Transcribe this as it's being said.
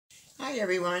Hi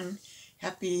everyone.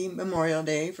 Happy Memorial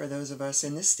Day for those of us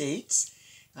in the States.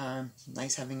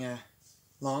 Nice having a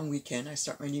long weekend. I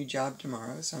start my new job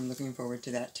tomorrow, so I'm looking forward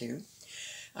to that too.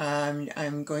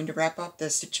 I'm going to wrap up the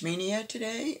Stitch Maynia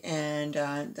today, and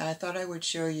I thought I would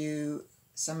show you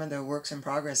some of the works in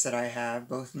progress that I have,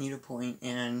 both needlepoint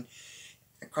and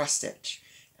cross stitch.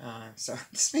 So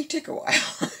this may take a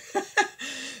while.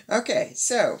 Okay,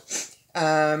 so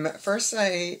first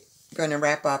I'm going to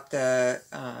wrap up the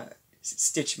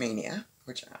Stitch Maynia,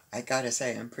 which I gotta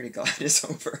say I'm pretty glad is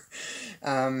over.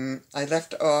 I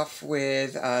left off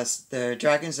with the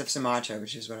Dragons of Sumatra,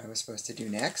 which is what I was supposed to do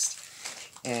next,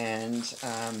 and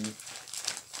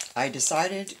I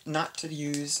decided not to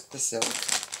use the silk.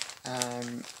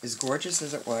 As gorgeous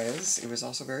as it was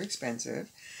also very expensive,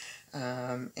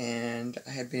 and I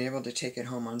had been able to take it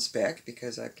home on spec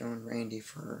because I've known Randy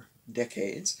for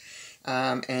decades,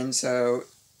 and so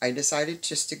I decided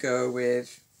just to go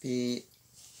with the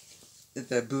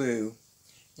blue,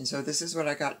 and so this is what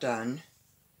I got done.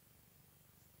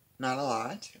 Not a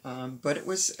lot, but it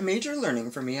was a major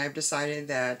learning for me. I've decided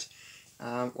that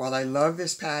while I love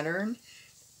this pattern,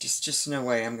 just no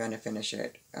way I'm going to finish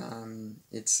it.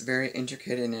 It's very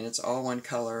intricate and it's all one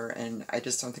color, and I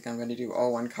just don't think I'm going to do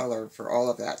all one color for all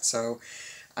of that. So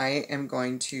I am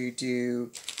going to do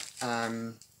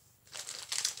the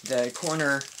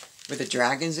corner with the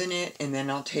dragons in it, and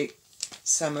then I'll take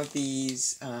some of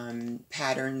these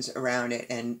patterns around it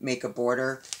and make a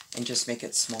border and just make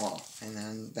it small, and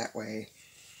then that way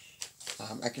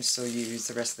I can still use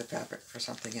the rest of the fabric for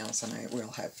something else and I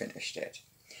will have finished it.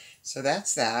 So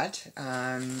that's that.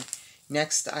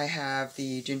 Next I have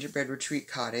the Gingerbread Retreat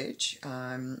Cottage,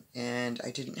 and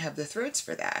I didn't have the threads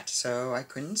for that, so I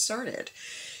couldn't start it.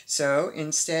 So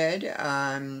instead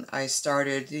I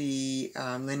started the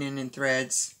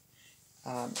Linenandthreads,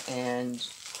 and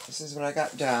this is what I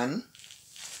got done.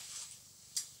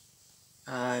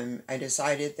 I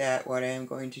decided that what I am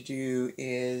going to do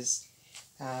is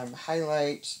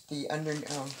highlight the I don't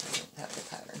have the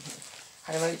pattern here.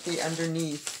 Highlight the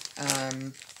underneath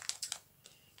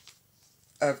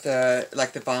of the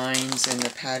vines and the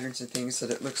patterns and things, so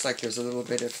that it looks like there's a little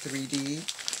bit of 3D.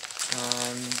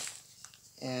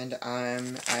 And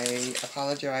I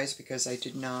apologize because I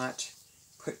did not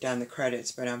put down the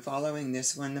credits, but I'm following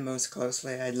this one the most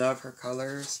closely. I love her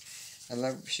colors. I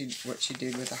love what she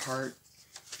did with the heart,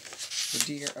 the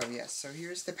deer. Oh yes, so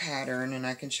here's the pattern, and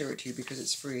I can show it to you because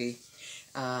it's free.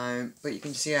 But you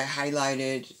can see I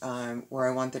highlighted where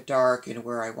I want the dark and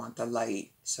where I want the light.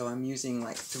 So I'm using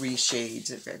like 3 shades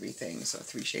of everything. So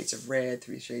 3 shades of red,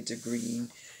 3 shades of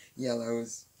green,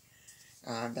 yellows,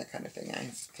 that kind of thing. I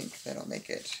think that'll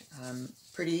make it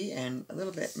pretty and a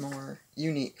little bit more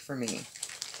unique for me.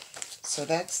 So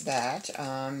that's that.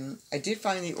 I did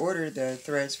finally order the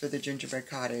threads for the Gingerbread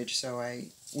Cottage, so I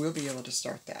will be able to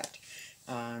start that.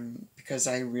 Because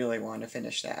I really want to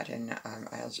finish that, and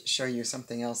I'll show you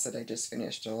something else that I just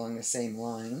finished along the same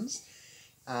lines.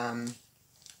 And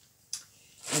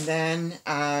then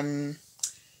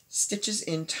Stitches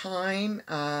in Time,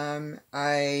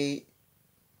 I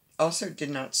also did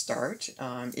not start.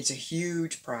 It's a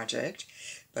huge project,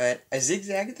 but I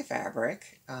zigzagged the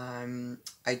fabric.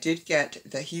 I did get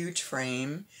the huge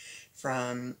frame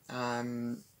from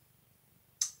I'm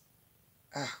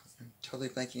totally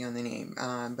blanking on the name,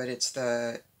 but it's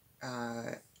the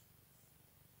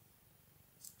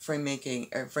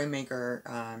frame-maker,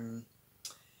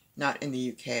 not in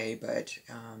the UK, but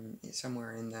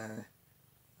somewhere in the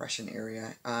Russian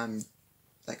area,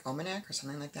 like Almanac or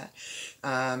something like that.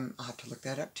 I'll have to look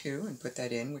that up too and put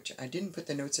that in, which I didn't put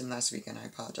the notes in last week, and I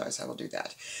apologize. I will do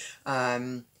that.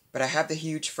 But I have the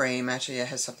huge frame. Actually, it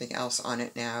has something else on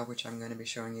it now, which I'm going to be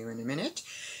showing you in a minute.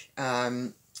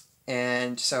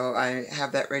 And so I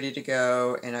have that ready to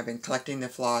go, and I've been collecting the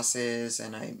flosses,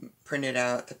 and I printed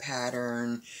out the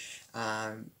pattern,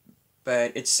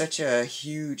 but it's such a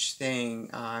huge thing,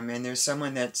 and there's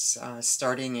someone that's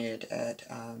starting it at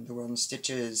the World in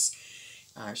Stitches.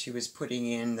 She was putting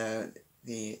in the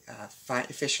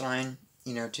fish line,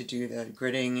 you know, to do the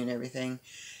gridding and everything,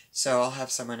 so I'll have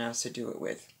someone else to do it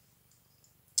with.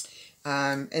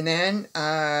 And then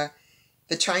the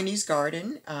Chinese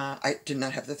Garden, I did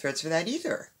not have the threads for that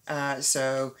either,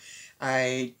 so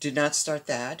I did not start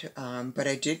that, but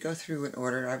I did go through an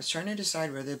order. I was trying to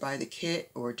decide whether to buy the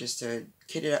kit or just to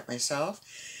kit it up myself,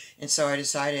 and so I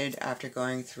decided after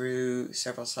going through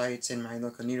several sites in my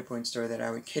local needlepoint store that I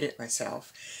would kit it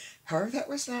myself. However, that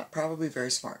was not probably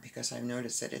very smart, because I've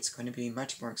noticed that it's going to be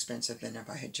much more expensive than if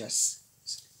I had just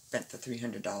spent the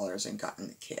 $300 and gotten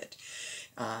the kit.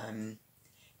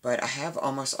 but I have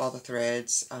almost all the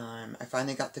threads. I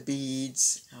finally got the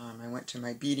beads. I went to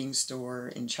my beading store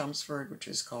in Chelmsford, which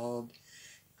is called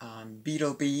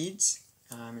Beetle Beads.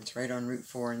 It's right on Route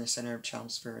 4 in the center of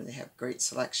Chelmsford. They have great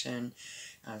selection.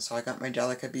 So I got my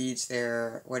Delica beads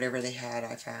there. Whatever they had,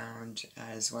 I found,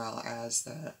 as well as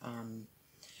the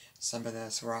some of the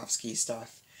Swarovski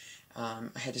stuff. I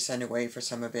had to send away for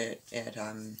some of it at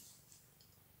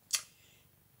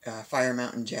Fire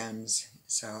Mountain Gems.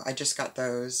 So I just got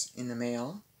those in the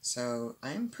mail. So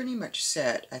I'm pretty much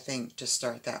set, I think, to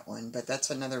start that one. But that's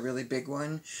another really big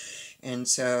one. And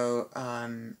so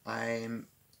I'm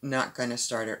not going to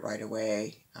start it right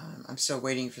away. I'm still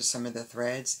waiting for some of the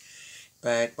threads.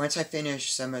 But once I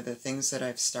finish some of the things that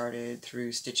I've started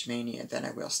through Stitch Maynia, then I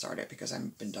will start it, because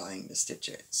I've been dying to stitch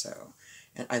it. So,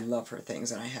 and I love her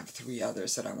things, and I have 3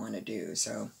 others that I want to do.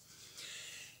 So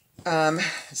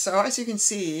as you can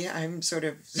see, I'm sort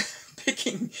of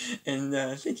picking and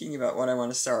thinking about what I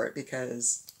want to start,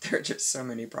 because there are just so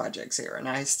many projects here, and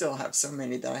I still have so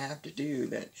many that I have to do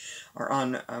that are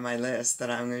on my list that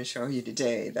I'm going to show you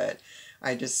today, that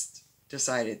I just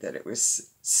decided that it was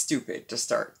stupid to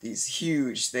start these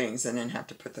huge things and then have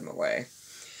to put them away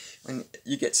when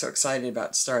you get so excited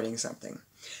about starting something.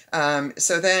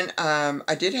 So then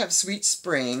I did have Sweet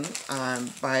Spring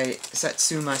by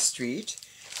Satsuma Street,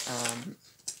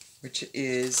 which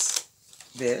is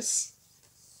this.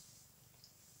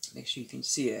 Make sure you can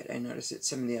see it. I noticed that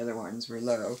some of the other ones were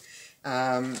low.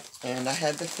 And I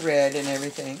had the thread and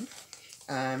everything.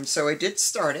 So I did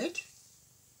start it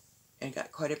and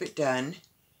got quite a bit done.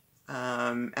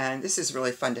 And this is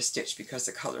really fun to stitch because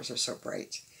the colors are so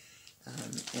bright.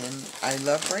 And I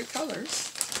love bright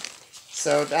colors.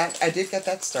 So that I did get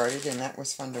that started, and that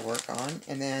was fun to work on.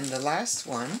 And then the last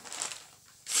one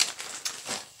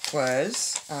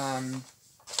was,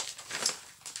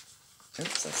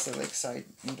 oops, that's the Lakeside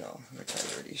Needle, which I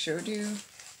already showed you.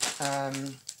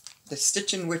 The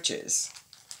Stitchin' Witches,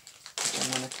 which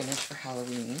I want to finish for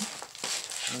Halloween.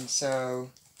 And so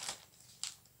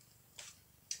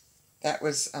that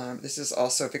was, this is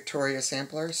also a Victoria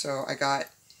sampler. So I got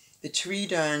the tree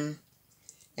done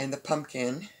and the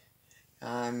pumpkin.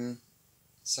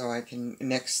 So I can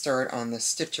next start on the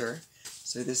stitcher.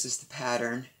 So this is the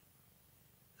pattern.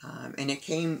 And it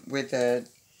came with the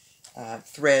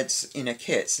threads in a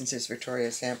kit, since it's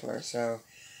Victoria sampler. So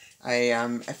I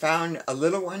found a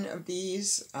little one of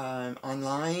these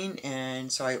online,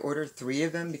 and so I ordered 3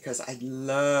 of them because I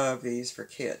love these for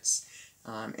kits.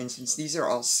 And since these are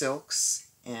all silks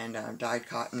and dyed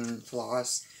cotton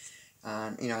floss,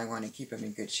 you know, I want to keep them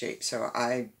in good shape. So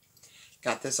I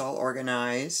got this all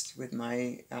organized with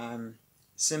my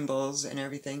symbols and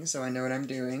everything, so I know what I'm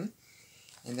doing.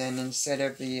 And then instead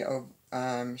of the,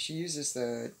 she uses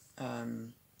the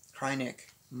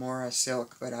Krynic Mora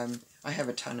silk, but I have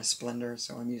a ton of Splendor,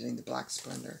 so I'm using the black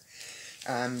Splendor.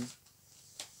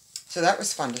 So that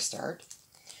was fun to start.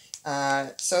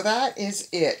 So that is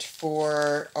it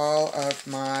for all of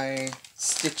my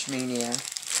Stitch Maynia.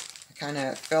 I kind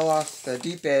of fell off the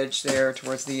deep edge there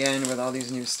towards the end with all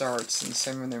these new starts, and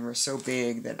some of them were so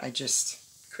big that I just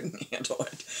couldn't handle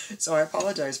it. So I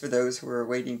apologize for those who are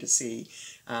waiting to see.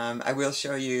 I will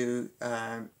show you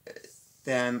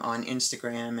them on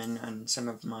Instagram and on some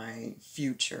of my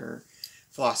future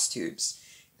floss tubes.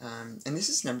 And this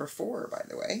is number 4, by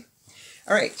the way.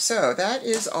 Alright, so that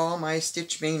is all my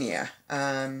Stitch Maynia.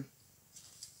 I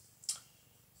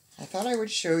thought I would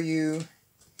show you,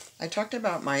 I talked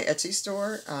about my Etsy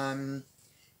store, and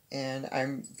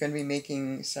I'm going to be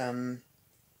making some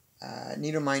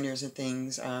needle minders and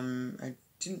things. I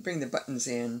didn't bring the buttons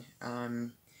in,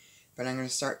 but I'm going to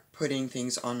start putting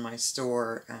things on my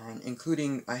store,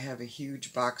 including, I have a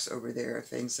huge box over there of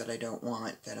things that I don't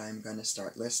want that I'm going to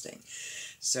start listing.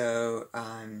 So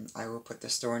I will put the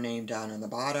store name down on the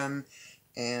bottom,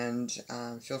 and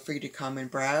feel free to come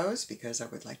and browse, because I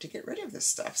would like to get rid of this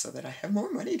stuff so that I have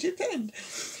more money to spend.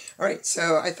 Alright,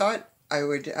 so I thought I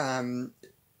would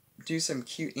do some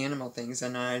cute animal things,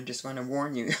 and I just want to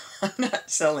warn you, I'm not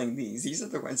selling these. These are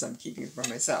the ones I'm keeping for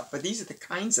myself, but these are the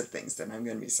kinds of things that I'm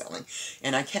going to be selling,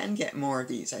 and I can get more of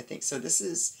these, I think. So this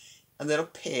is a little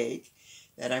pig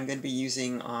that I'm going to be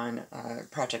using on a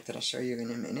project that I'll show you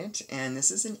in a minute, and this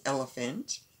is an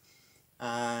elephant,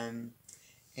 and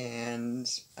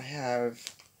I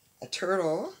have a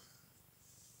turtle,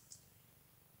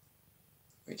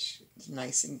 which is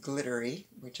nice and glittery,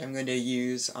 which I'm going to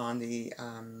use on the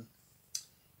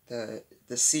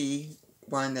sea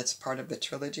one that's part of the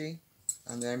trilogy,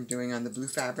 and that I'm doing on the blue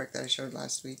fabric that I showed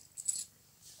last week.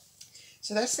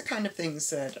 So that's the kind of things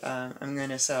that I'm going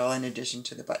to sell in addition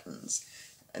to the buttons.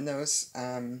 And those,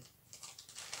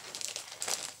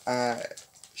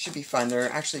 should be fun.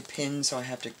 They're actually pinned, so I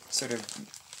have to sort of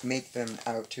make them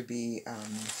out to be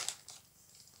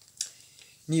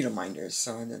needle minders,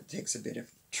 so it takes a bit of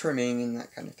trimming and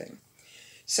that kind of thing.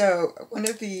 So one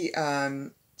of the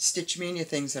Stitch Maynia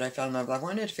things that I fell in love with, I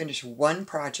wanted to finish one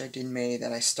project in May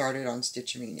that I started on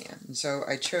Stitch Maynia. And so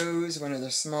I chose one of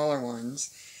the smaller ones,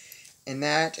 and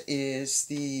that is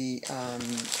the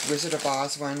Wizard of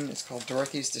Oz one. It's called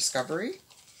Dorothy's Discovery.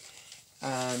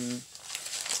 I'm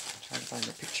trying to find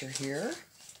the picture here,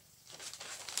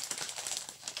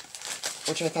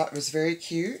 which I thought was very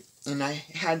cute, and I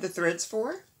had the threads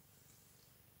for.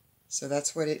 So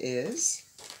that's what it is.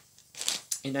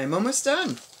 And I'm almost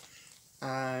done.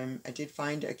 I did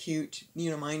find a cute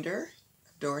needle minder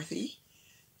of Dorothy,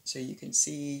 so you can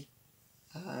see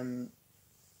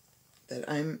that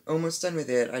I'm almost done with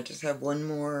it. I just have one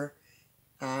more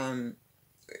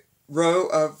row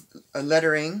of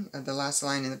lettering of the last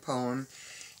line in the poem,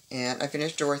 and I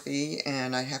finished Dorothy,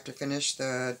 and I have to finish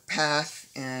the path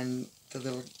and the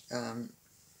little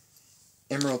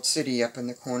Emerald City up in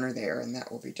the corner there, and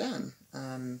that will be done.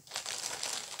 And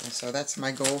so that's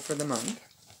my goal for the month.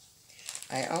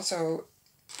 I also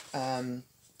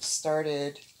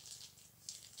started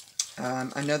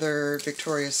another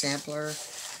Victoria sampler.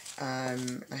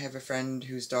 I have a friend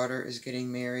whose daughter is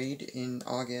getting married in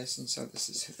August, and so this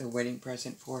is the wedding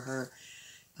present for her.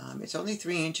 It's only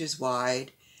 3 inches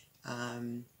wide,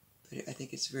 but I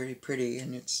think it's very pretty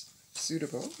and it's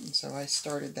suitable, and so I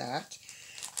started that.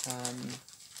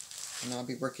 And I'll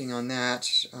be working on that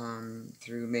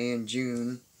through May and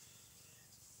June,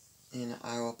 and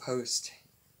I will post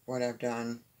what I've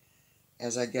done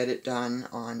as I get it done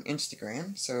on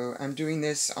Instagram. So I'm doing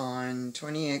this on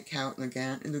 28 count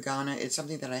Lugana. It's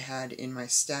something that I had in my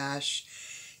stash,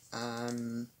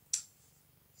 and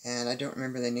I don't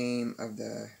remember the name of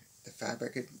the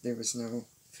fabric. There was no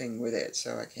thing with it,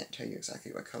 so I can't tell you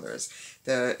exactly what color it is.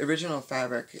 The original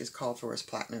fabric is called for as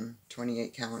platinum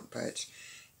 28 count, but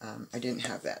I didn't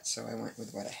have that, so I went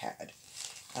with what I had.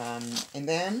 And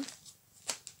then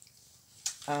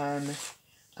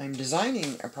I'm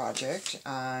designing a project.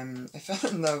 I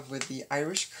fell in love with the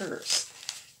Irish Curse,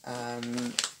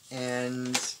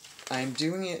 and I'm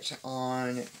doing it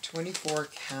on 24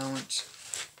 count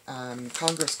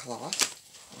Congress cloth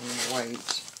in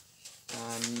white.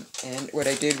 And what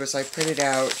I did was I printed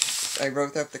out, I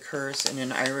wrote up the curse in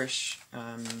an Irish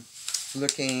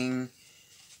looking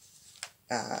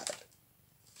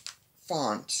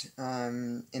font,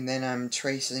 and then I'm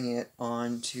tracing it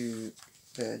onto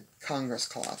the Congress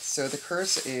cloth. So the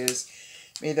curse is,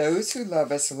 may those who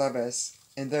love us,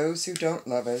 and those who don't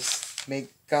love us, may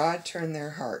God turn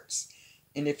their hearts.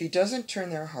 And if he doesn't turn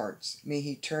their hearts, may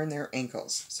he turn their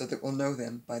ankles, so that we'll know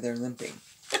them by their limping.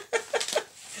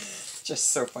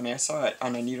 Just so funny. I saw it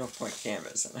on a needlepoint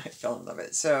canvas, and I fell in love with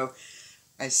it. So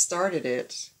I started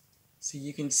it, so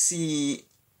you can see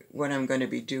what I'm going to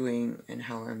be doing and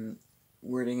how I'm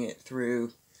wording it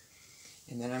through.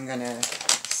 And then I'm going to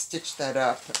stitch that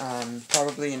up,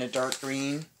 probably in a dark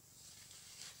green,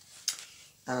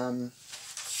 and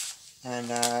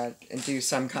do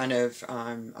some kind of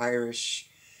Irish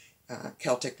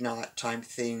Celtic knot type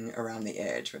thing around the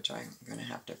edge, which I'm going to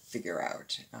have to figure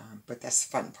out, but that's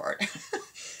the fun part.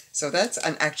 So that's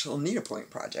an actual needlepoint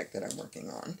project that I'm working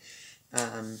on,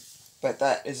 but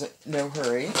that is no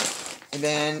hurry. And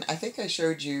then I think I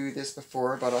showed you this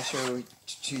before, but I'll show it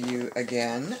to you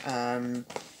again.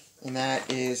 And that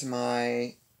is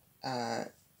my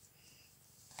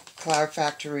Cloud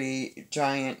Factory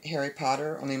Giant Harry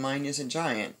Potter, only mine isn't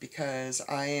giant because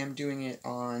I am doing it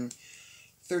on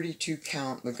 32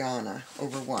 count Lugana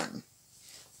over 1.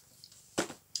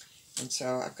 And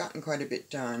so I've gotten quite a bit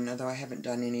done, although I haven't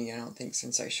done any, I don't think,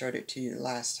 since I showed it to you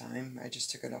last time. I just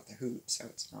took it off the hoop, so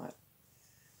it's not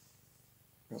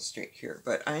real straight here.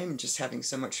 But I'm just having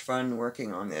so much fun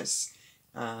working on this.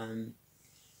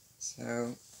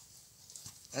 So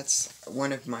that's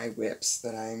one of my whips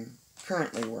that I'm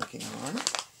currently working on.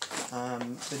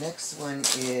 The next one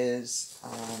is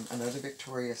another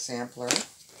Victoria sampler.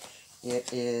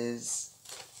 It is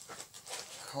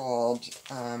called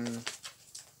I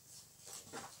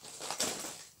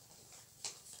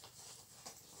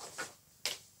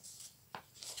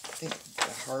think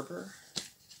the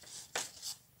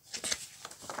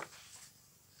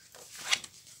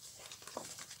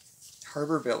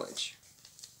Harbor Village,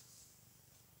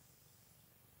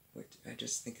 which I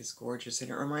just think is gorgeous, and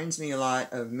it reminds me a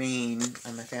lot of Maine.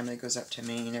 My family goes up to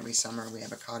Maine every summer. We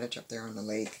have a cottage up there on the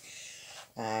lake,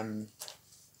 and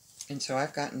so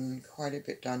I've gotten quite a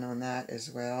bit done on that as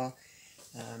well.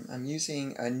 I'm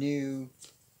using a new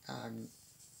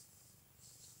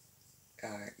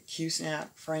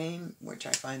Q-snap frame, which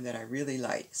I find that I really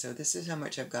like. So this is how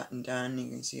much I've gotten done. You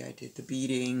can see I did the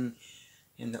beading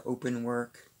and the open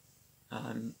work.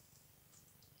 And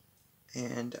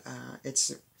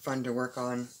it's fun to work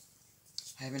on.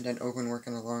 I haven't done open work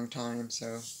in a long time,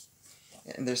 so...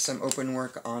 And there's some open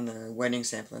work on the wedding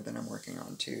sampler that I'm working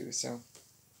on too, so...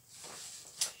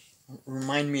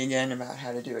 Remind me again about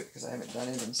how to do it, because I haven't done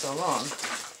it in so long.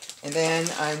 And then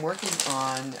I'm working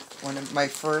on one of my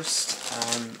first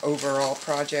overall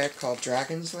project called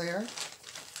Dragon's Lair.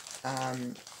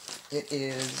 It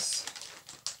is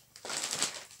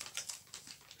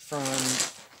from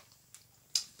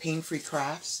Pain-Free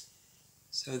Crafts.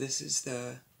 So this is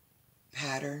the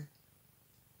pattern,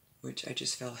 which I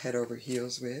just fell head over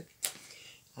heels with.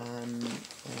 And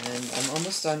I'm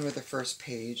almost done with the first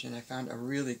page, and I found a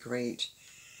really great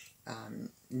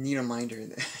needle minder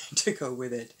to go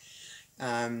with it.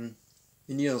 The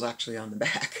needle's actually on the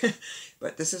back,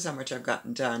 but this is how much I've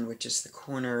gotten done, which is the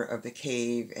corner of the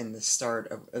cave and the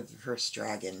start of the first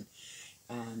dragon.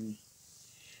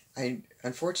 I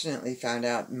unfortunately found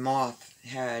out moth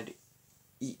had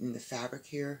eaten the fabric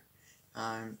here,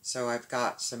 so I've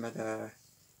got some of the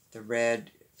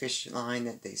red fish line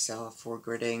that they sell for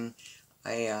gridding.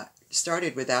 I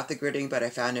started without the gridding, but I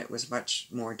found it was much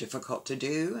more difficult to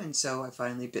do, and so I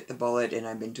finally bit the bullet and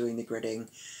I've been doing the gridding.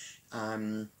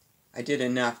 I did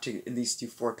enough to at least do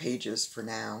 4 pages for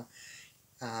now,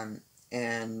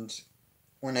 and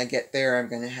when I get there I'm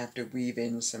going to have to weave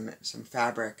in some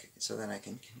fabric so that I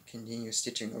can continue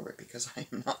stitching over it, because I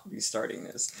am not restarting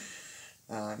this.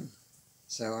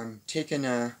 So I'm taking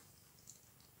a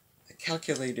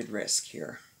calculated risk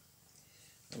here.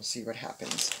 We'll see what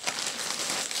happens.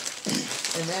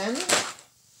 And then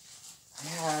I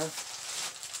have,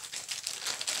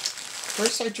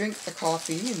 first I drink the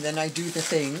coffee and then I do the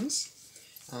things,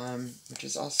 which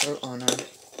is also on a,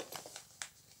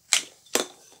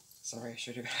 sorry, I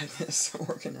should have had this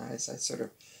organized. I sort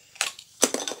of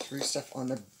threw stuff on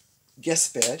the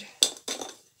guest bed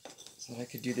so that I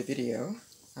could do the video.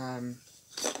 And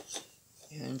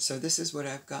so this is what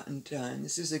I've gotten done.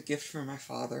 This is a gift from my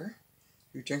father,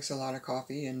 who drinks a lot of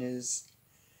coffee and is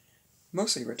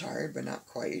mostly retired, but not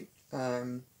quite.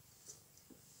 And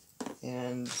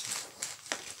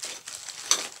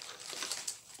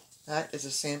that is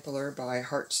a sampler by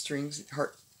Heartstrings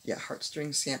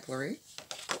Samplery.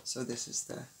 So this is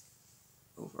the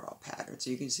overall pattern. So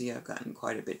you can see I've gotten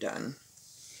quite a bit done.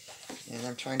 And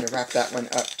I'm trying to wrap that one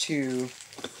up too.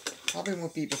 Probably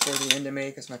won't be before the end of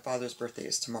May, because my father's birthday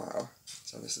is tomorrow.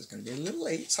 So this is going to be a little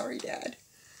late. Sorry, Dad.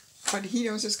 But he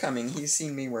knows it's coming. He's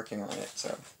seen me working on it,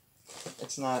 so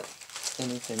it's not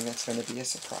anything that's going to be a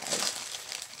surprise.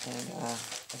 And I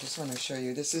just want to show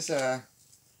you, this is a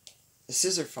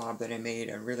scissor fob that I made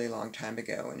a really long time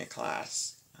ago in a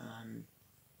class.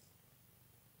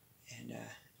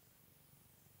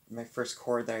 My first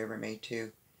cord that I ever made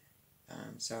too.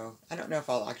 So I don't know if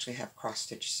I'll actually have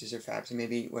cross-stitch scissor fobs.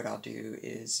 Maybe what I'll do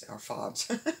is, or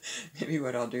fobs, maybe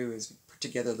what I'll do is put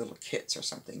together little kits or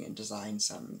something and design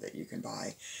some that you can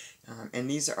buy. And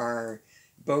these are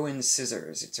Bowen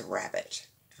scissors. It's a rabbit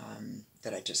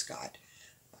that I just got,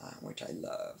 which I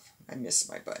love. I miss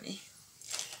my bunny.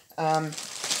 And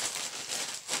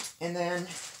then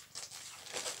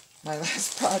my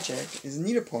last project is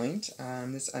needlepoint.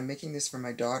 I'm making this for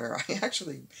my daughter.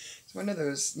 It's one of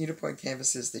those needlepoint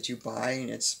canvases that you buy and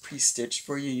it's pre-stitched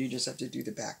for you. You just have to do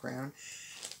the background.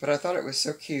 But I thought it was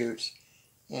so cute.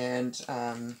 And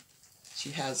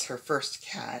she has her first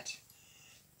cat.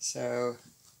 So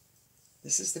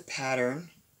this is the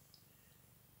pattern.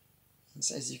 And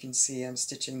so as you can see, I'm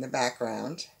stitching the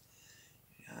background.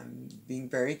 I'm being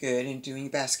very good in doing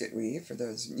basket weave for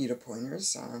those needle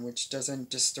pointers, which doesn't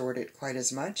distort it quite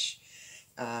as much.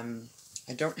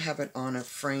 I don't have it on a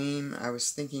frame. I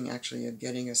was thinking actually of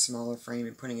getting a smaller frame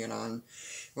and putting it on.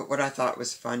 But what I thought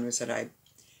was fun was that I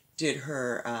did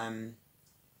her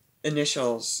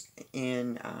initials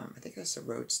in, I think that's a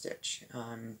road stitch,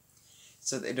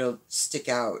 so that it'll stick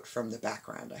out from the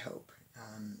background, I hope.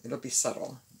 It'll be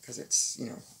subtle because it's, you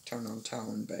know, tone on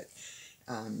tone, but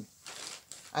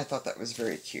I thought that was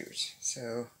very cute.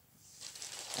 So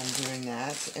I'm doing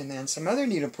that. And then some other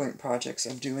needlepoint projects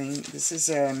I'm doing. This is,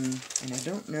 and I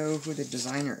don't know who the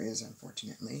designer is,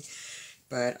 unfortunately,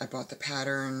 but I bought the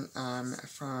pattern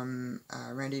from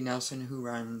Randy Nelson, who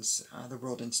runs The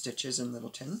World in Stitches in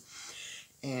Littleton.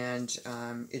 And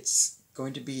it's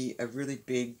going to be a really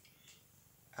big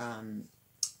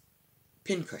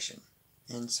pin cushion.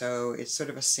 And so it's sort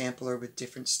of a sampler with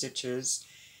different stitches.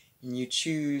 And you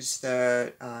choose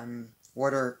the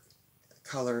water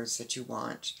colors that you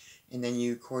want, and then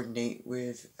you coordinate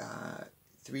with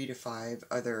 3 to 5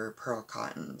 other pearl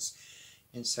cottons.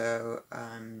 And so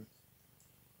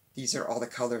these are all the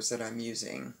colors that I'm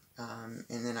using.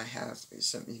 And then I have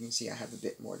some, you can see I have a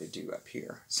bit more to do up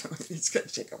here, so it's going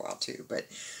to take a while too. But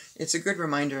it's a good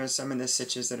reminder of some of the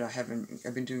stitches that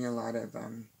I've been doing a lot of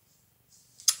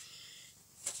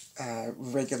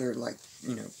regular, like,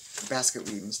 you know, basket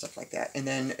weave and stuff like that. And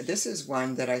then this is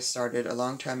one that I started a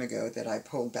long time ago that I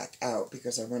pulled back out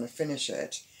because I want to finish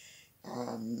it.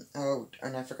 Oh,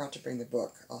 and I forgot to bring the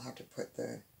book. I'll have to put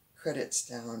the credits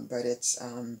down, but it's,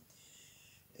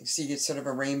 you see, it's sort of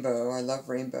a rainbow. I love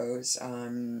rainbows,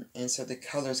 and so the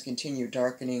colors continue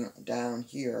darkening down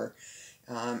here.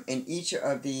 And each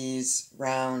of these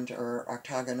round or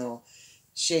octagonal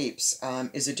shapes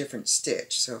is a different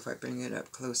stitch. So if I bring it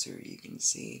up closer, you can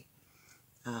see.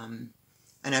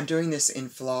 And I'm doing this in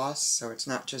floss, so it's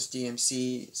not just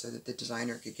DMC, so that the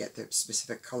designer could get the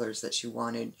specific colors that she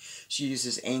wanted. She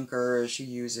uses Anchor, she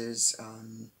uses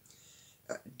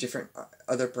different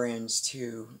other brands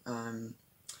too, and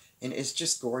it's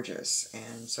just gorgeous.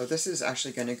 And so this is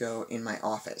actually going to go in my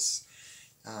office,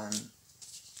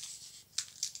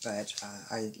 but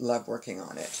I love working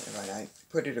on it, but I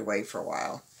put it away for a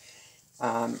while.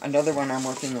 Another one I'm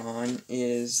working on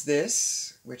is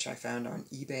this, which I found on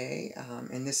eBay,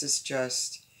 and this is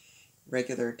just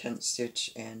regular tent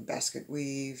stitch and basket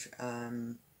weave.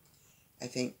 I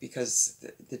think because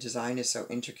the design is so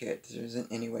intricate, there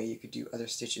isn't any way you could do other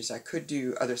stitches. I could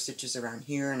do other stitches around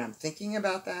here, and I'm thinking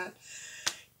about that,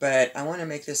 but I want to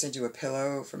make this into a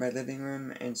pillow for my living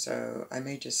room, and so I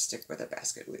may just stick with a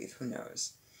basket weave, who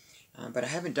knows. But I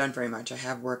haven't done very much. I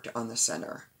have worked on the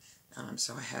center.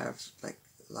 So I have like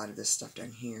a lot of this stuff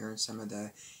down here, and some of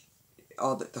the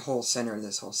whole center,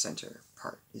 this whole center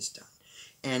part is done.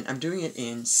 And I'm doing it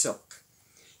in silk.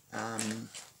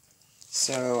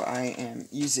 So I am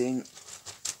using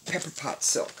pepper pot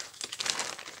silk.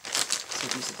 So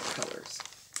these are the colors.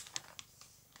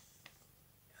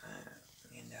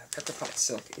 Pepper pot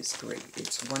silk is great.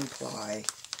 It's one ply.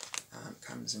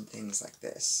 Comes in things like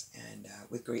this, and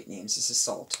with great names. This is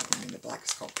salt, and the black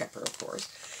is called pepper, of course.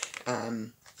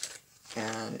 And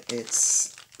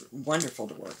it's wonderful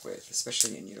to work with,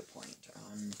 especially in needlepoint.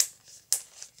 And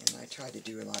I try to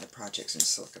do a lot of projects in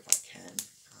silk if I can.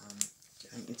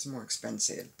 And it's more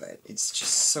expensive, but it's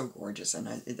just so gorgeous, and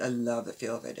I love the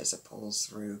feel of it as it pulls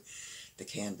through the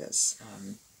canvas.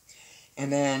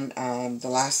 And then the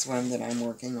last one that I'm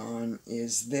working on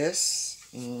is this,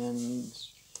 and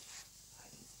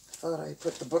I thought I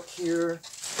put the book here.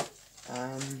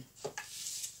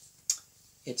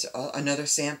 It's another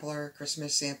sampler,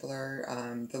 Christmas sampler.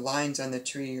 The lines on the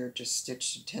tree are just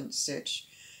stitched tent stitch.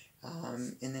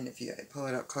 And then if you pull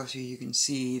it up closer, you can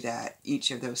see that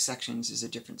each of those sections is a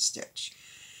different stitch.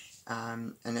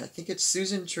 And I think it's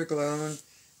Susan Treglown.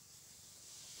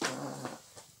 And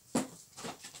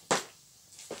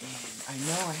I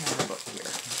know I have a book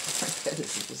here. My head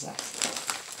is a disaster.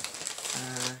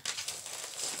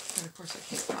 And of course I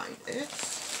can't find it.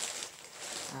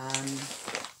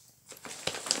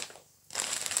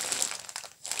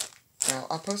 Well,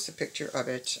 I'll post a picture of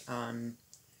it on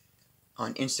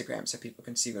Instagram so people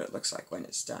can see what it looks like when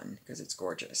it's done, because it's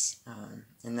gorgeous.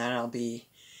 And that'll be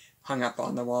hung up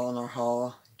on the wall in our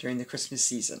hall during the Christmas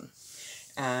season.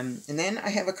 And then I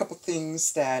have a couple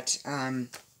things that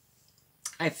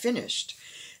I finished.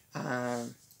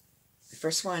 The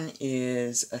first one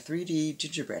is a 3D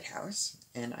gingerbread house,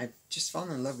 and I've just fallen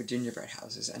in love with gingerbread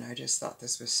houses, and I just thought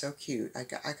this was so cute. I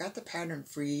got the pattern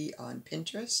free on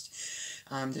Pinterest.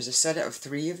 There's a set of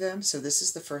 3 of them, so this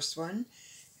is the first one.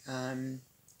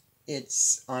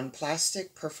 It's on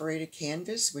plastic perforated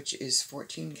canvas, which is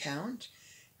 14 count.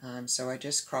 So I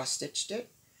just cross-stitched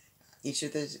it, each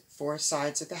of the 4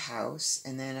 sides of the house,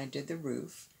 and then I did the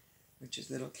roof, which is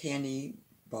little candy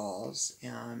balls,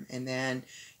 and then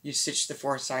you stitch the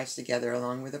 4 sides together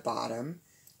along with the bottom,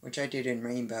 which I did in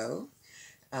rainbow,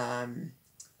 and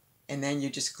then you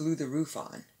just glue the roof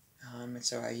on. And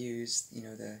so I used, you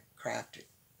know, the Craft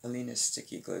Alina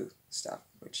sticky glue stuff,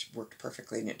 which worked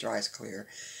perfectly, and it dries clear.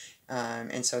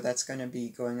 And so that's going to be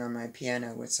going on my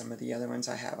piano with some of the other ones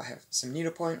I have. I have some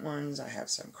needlepoint ones, I have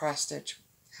some cross-stitch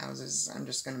houses. I'm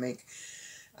just going to make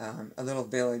a little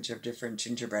village of different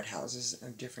gingerbread houses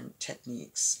of different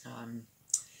techniques,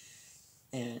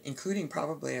 and including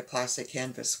probably a plastic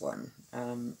canvas one,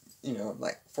 you know,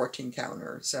 like 14 count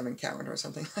or 7 count or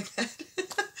something like that,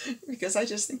 because I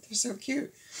just think they're so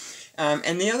cute.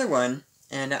 And the other one,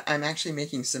 and I'm actually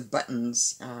making some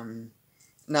buttons,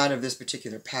 not of this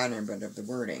particular pattern, but of the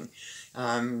wording.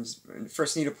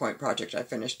 First needlepoint project I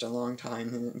finished a long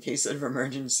time. In case of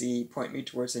emergency, point me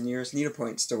towards the nearest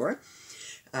needlepoint store.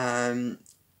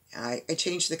 I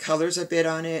changed the colors a bit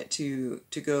on it to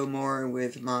go more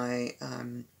with my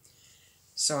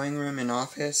sewing room and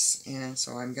office, and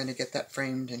so I'm going to get that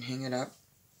framed and hang it up.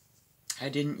 I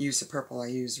didn't use the purple, I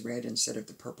used red instead of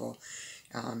the purple,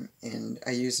 and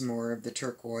I used more of the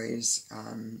turquoise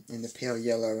and the pale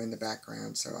yellow in the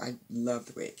background, so I love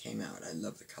the way it came out. I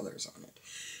love the colors on it.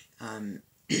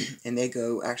 And they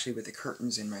go actually with the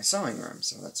curtains in my sewing room,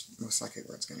 so that's most likely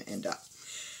where it's going to end up.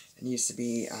 It needs to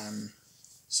be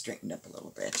straightened up a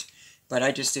little bit, but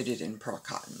I just did it in pearl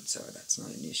cotton, so that's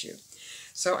not an issue.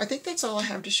 So I think that's all I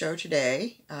have to show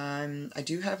today. I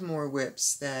do have more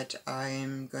whips that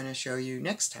I'm going to show you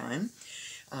next time.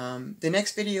 The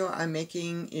next video I'm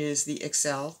making is the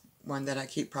XL one that I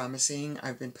keep promising.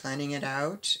 I've been planning it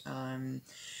out.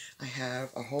 I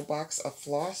have a whole box of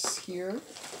floss here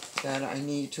that I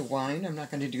need to wind. I'm not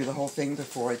going to do the whole thing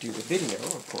before I do the video,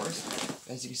 of course.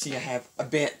 As you see, I have a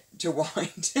bit to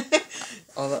wind.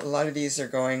 A lot of these are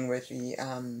going with the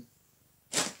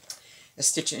A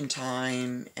Stitch in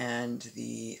Time and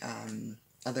the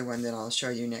other one that I'll show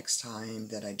you next time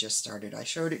that I just started. I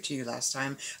showed it to you last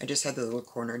time. I just had the little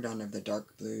corner done of the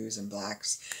dark blues and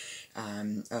blacks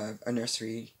of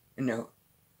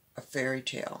a fairy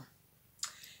tale,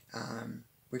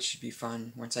 which should be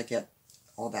fun once I get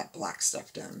all that black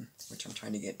stuff done, which I'm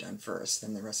trying to get done first.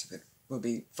 Then the rest of it will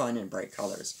be fun and bright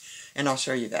colors, and I'll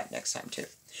show you that next time too.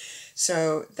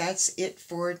 So that's it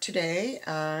for today.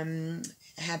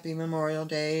 Happy Memorial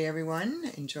Day,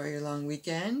 everyone. Enjoy your long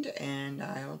weekend, and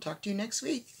I will talk to you next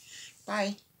week.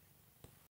 Bye.